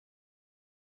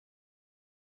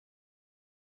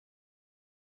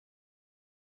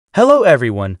Hello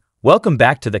everyone, welcome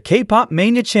back to the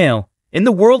K-PopMania channel. In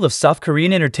the world of South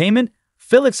Korean entertainment,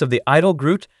 Felix of the idol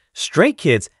group Stray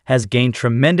Kids has gained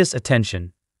tremendous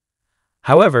attention.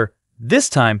 However, this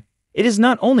time, it is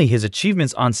not only his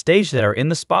achievements on stage that are in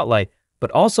the spotlight,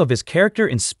 but also of his character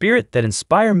and spirit that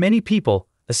inspire many people,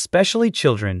 especially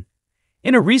children.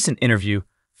 In a recent interview,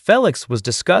 Felix was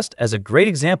discussed as a great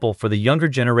example for the younger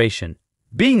generation.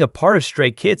 Being a part of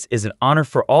Stray Kids is an honor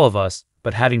for all of us,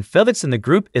 but having Felix in the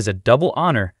group is a double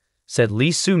honor, said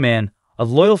Lee Soo-man, a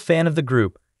loyal fan of the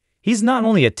group. He's not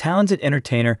only a talented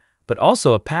entertainer, but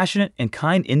also a passionate and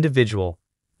kind individual.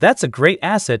 That's a great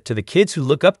asset to the kids who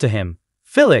look up to him.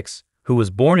 Felix, who was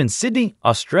born in Sydney,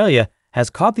 Australia, has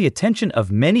caught the attention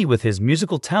of many with his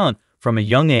musical talent from a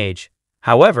young age.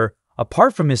 However,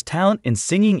 apart from his talent in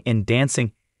singing and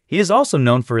dancing, he is also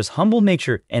known for his humble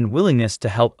nature and willingness to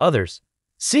help others.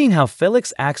 Seeing how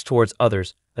Felix acts towards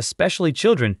others, especially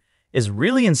children, is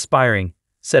really inspiring,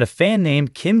 said a fan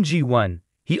named Kim Ji-won.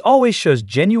 He always shows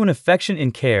genuine affection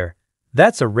and care.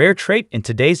 That's a rare trait in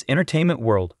today's entertainment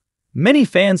world. Many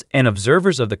fans and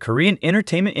observers of the Korean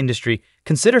entertainment industry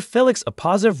consider Felix a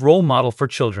positive role model for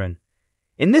children.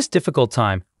 In this difficult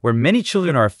time, where many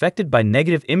children are affected by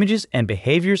negative images and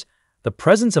behaviors, the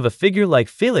presence of a figure like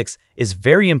Felix is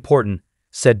very important,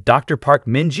 said Dr. Park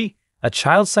Min-ji, a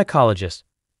child psychologist.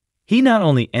 He not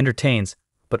only entertains,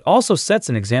 but also sets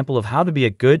an example of how to be a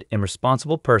good and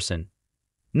responsible person.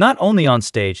 Not only on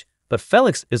stage, but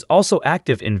Felix is also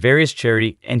active in various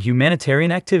charity and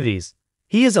humanitarian activities.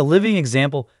 He is a living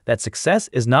example that success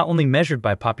is not only measured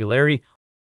by popularity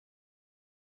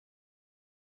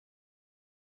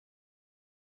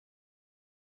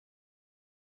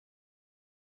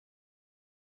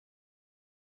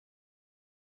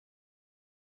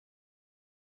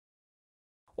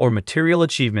or material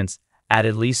achievements,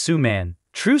 added Lee Soo-man.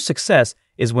 True success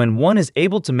is when one is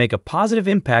able to make a positive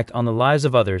impact on the lives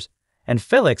of others, and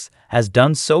Felix has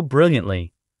done so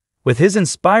brilliantly. With his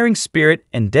inspiring spirit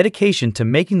and dedication to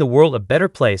making the world a better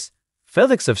place,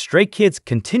 Felix of Stray Kids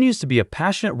continues to be a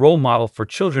passionate role model for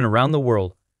children around the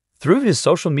world. Through his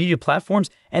social media platforms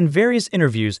and various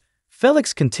interviews,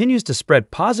 Felix continues to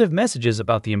spread positive messages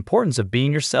about the importance of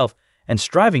being yourself and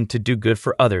striving to do good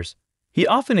for others. He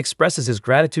often expresses his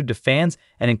gratitude to fans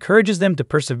and encourages them to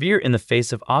persevere in the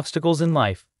face of obstacles in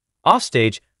life.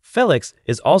 Offstage, Felix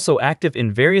is also active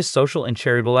in various social and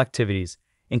charitable activities,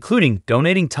 including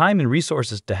donating time and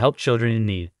resources to help children in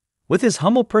need. With his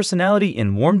humble personality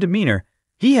and warm demeanor,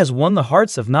 he has won the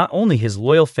hearts of not only his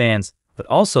loyal fans, but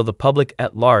also the public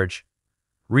at large.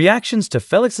 Reactions to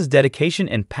Felix's dedication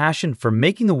and passion for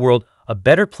making the world a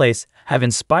better place have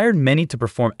inspired many to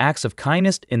perform acts of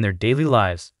kindness in their daily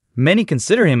lives. Many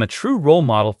consider him a true role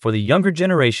model for the younger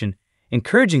generation,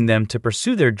 encouraging them to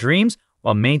pursue their dreams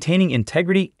while maintaining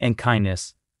integrity and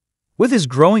kindness. With his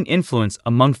growing influence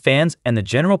among fans and the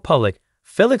general public,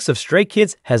 Felix of Stray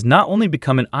Kids has not only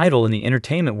become an idol in the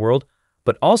entertainment world,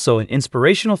 but also an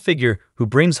inspirational figure who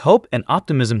brings hope and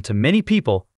optimism to many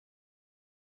people.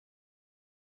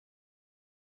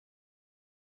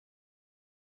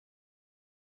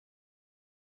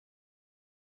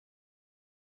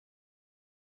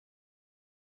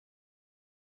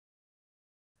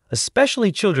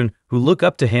 Especially children who look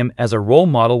up to him as a role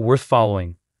model worth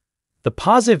following. The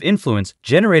positive influence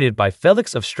generated by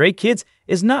Felix of Stray Kids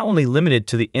is not only limited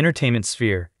to the entertainment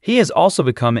sphere. He has also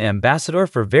become an ambassador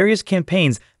for various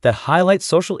campaigns that highlight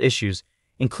social issues,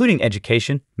 including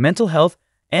education, mental health,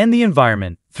 and the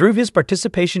environment. Through his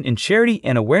participation in charity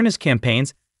and awareness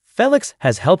campaigns, Felix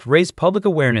has helped raise public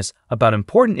awareness about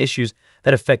important issues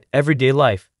that affect everyday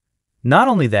life. Not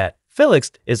only that,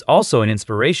 Felix is also an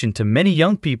inspiration to many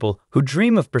young people who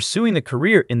dream of pursuing a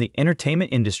career in the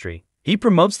entertainment industry. He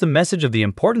promotes the message of the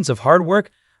importance of hard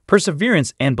work,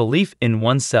 perseverance, and belief in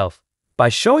oneself. By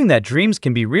showing that dreams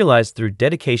can be realized through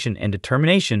dedication and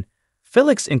determination,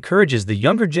 Felix encourages the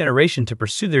younger generation to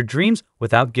pursue their dreams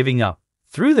without giving up.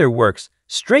 Through their works,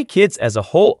 Stray Kids as a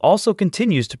whole also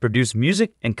continues to produce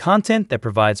music and content that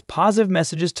provides positive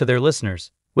messages to their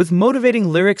listeners. With motivating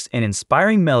lyrics and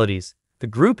inspiring melodies, the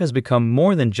group has become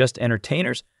more than just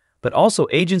entertainers, but also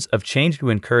agents of change who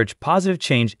encourage positive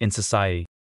change in society.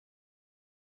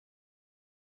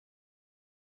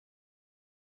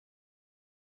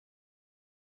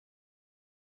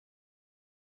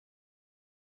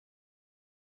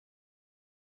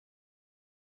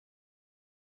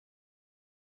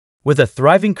 With a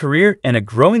thriving career and a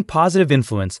growing positive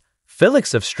influence,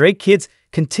 Felix of Stray Kids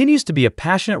continues to be a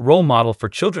passionate role model for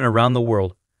children around the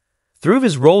world. Through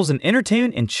his roles in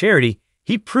entertainment and charity,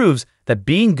 he proves that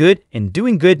being good and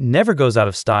doing good never goes out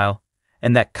of style.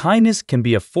 and that kindness can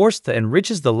be a force that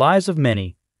enriches the lives of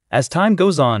many. As time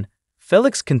goes on,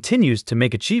 Felix continues to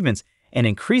make achievements and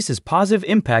increase his positive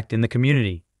impact in the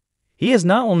community. He has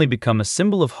not only become a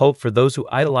symbol of hope for those who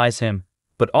idolize him,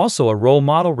 but also a role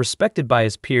model respected by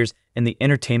his peers in the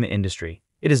entertainment industry.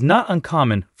 It is not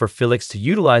uncommon for Felix to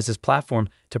utilize his platform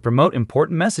to promote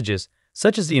important messages,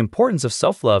 such as the importance of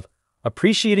self-love,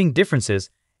 appreciating differences,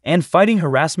 and fighting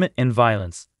harassment and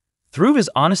violence. Through his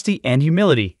honesty and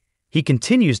humility, he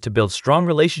continues to build strong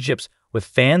relationships with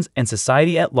fans and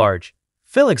society at large.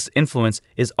 Felix's influence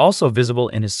is also visible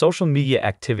in his social media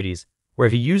activities, where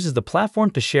he uses the platform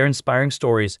to share inspiring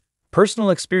stories, personal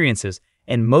experiences,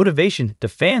 and motivation to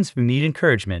fans who need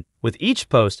encouragement. With each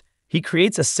post, he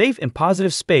creates a safe and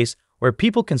positive space where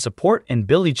people can support and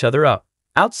build each other up.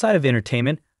 Outside of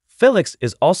entertainment, Felix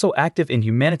is also active in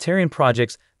humanitarian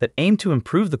projects that aim to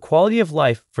improve the quality of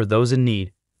life for those in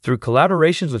need. Through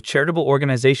collaborations with charitable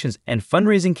organizations and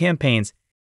fundraising campaigns,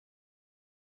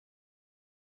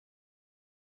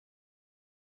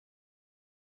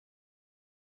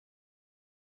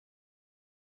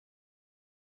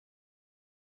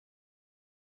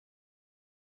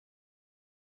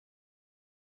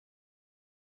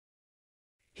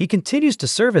 he continues to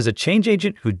serve as a change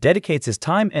agent who dedicates his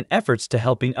time and efforts to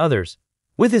helping others.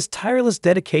 With his tireless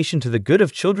dedication to the good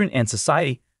of children and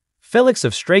society, Felix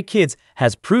of Stray Kids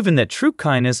has proven that true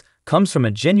kindness comes from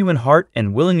a genuine heart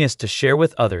and willingness to share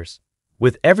with others.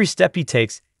 With every step he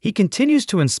takes, he continues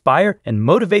to inspire and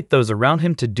motivate those around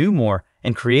him to do more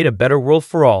and create a better world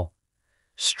for all.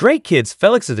 Stray Kids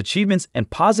Felix's achievements and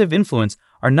positive influence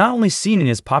are not only seen in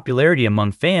his popularity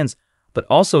among fans, but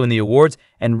also in the awards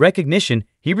and recognition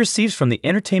he receives from the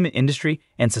entertainment industry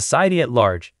and society at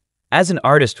large. As an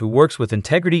artist who works with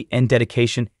integrity and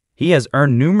dedication, he has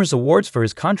earned numerous awards for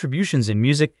his contributions in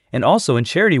music and also in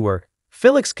charity work.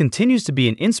 Felix continues to be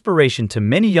an inspiration to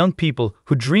many young people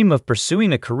who dream of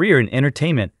pursuing a career in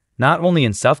entertainment, not only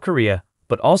in South Korea,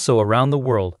 but also around the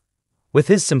world. With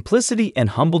his simplicity and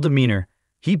humble demeanor,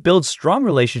 he builds strong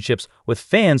relationships with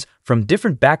fans from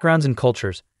different backgrounds and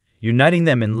cultures, uniting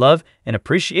them in love and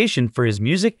appreciation for his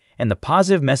music and the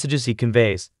positive messages he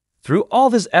conveys. Through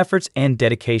all his efforts and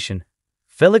dedication,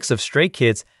 Felix of Stray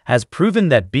Kids has proven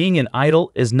that being an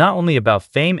idol is not only about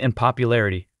fame and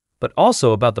popularity, but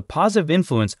also about the positive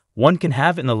influence one can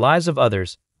have in the lives of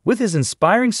others. With his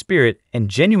inspiring spirit and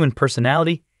genuine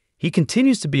personality, he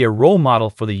continues to be a role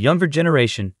model for the younger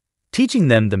generation, teaching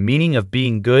them the meaning of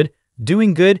being good,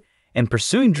 doing good, and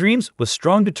pursuing dreams with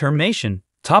strong determination.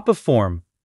 Top of form.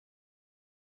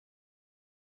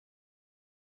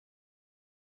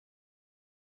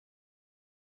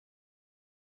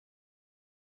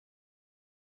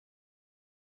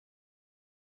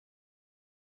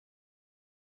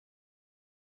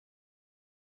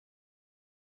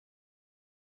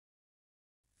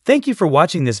 Thank you for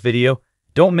watching this video.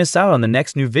 Don't miss out on the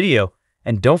next new video,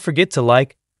 and don't forget to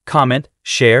like, comment,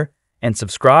 share, and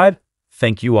subscribe.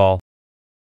 Thank you all.